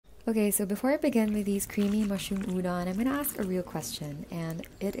Okay, so before I begin with these creamy mushroom udon, I'm gonna ask a real question, and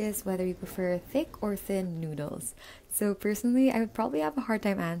it is whether you prefer thick or thin noodles. So, personally, I would probably have a hard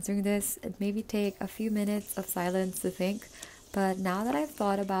time answering this. It maybe take a few minutes of silence to think, but now that I've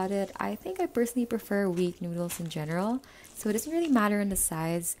thought about it, I think I personally prefer wheat noodles in general. So, it doesn't really matter in the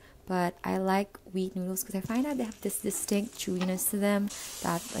size, but I like wheat noodles because I find that they have this distinct chewiness to them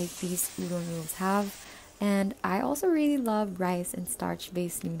that like these udon noodles have. And I also really love rice and starch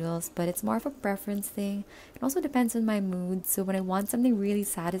based noodles, but it's more of a preference thing. It also depends on my mood. So, when I want something really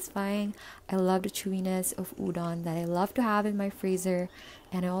satisfying, I love the chewiness of udon that I love to have in my freezer.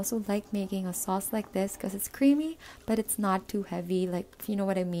 And I also like making a sauce like this because it's creamy, but it's not too heavy. Like, if you know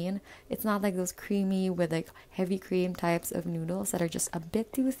what I mean, it's not like those creamy with like heavy cream types of noodles that are just a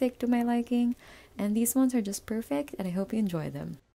bit too thick to my liking. And these ones are just perfect, and I hope you enjoy them.